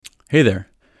Hey there.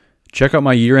 Check out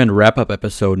my year-end wrap-up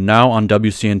episode now on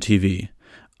WCN TV.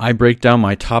 I break down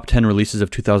my top 10 releases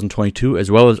of 2022 as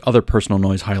well as other personal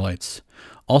noise highlights.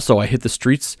 Also, I hit the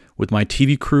streets with my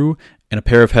TV crew and a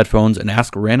pair of headphones and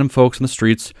ask random folks on the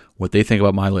streets what they think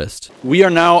about my list. We are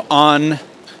now on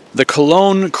the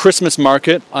Cologne Christmas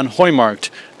market on Heumarkt,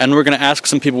 and we're going to ask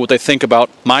some people what they think about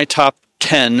my top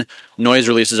 10 noise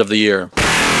releases of the year.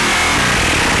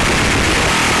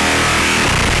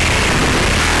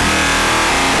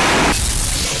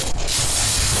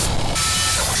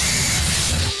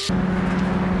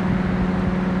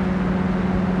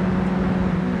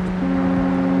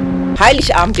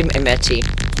 Heiligabend im MRT.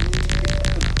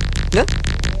 Ne?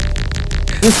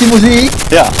 Ist die Musik?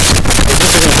 Ja.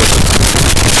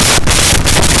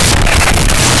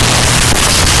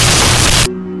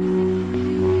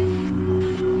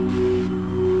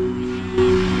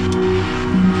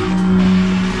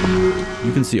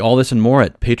 You can see all this and more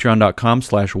at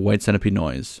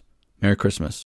patreon.com/whitecentipedeNoise. Merry Christmas.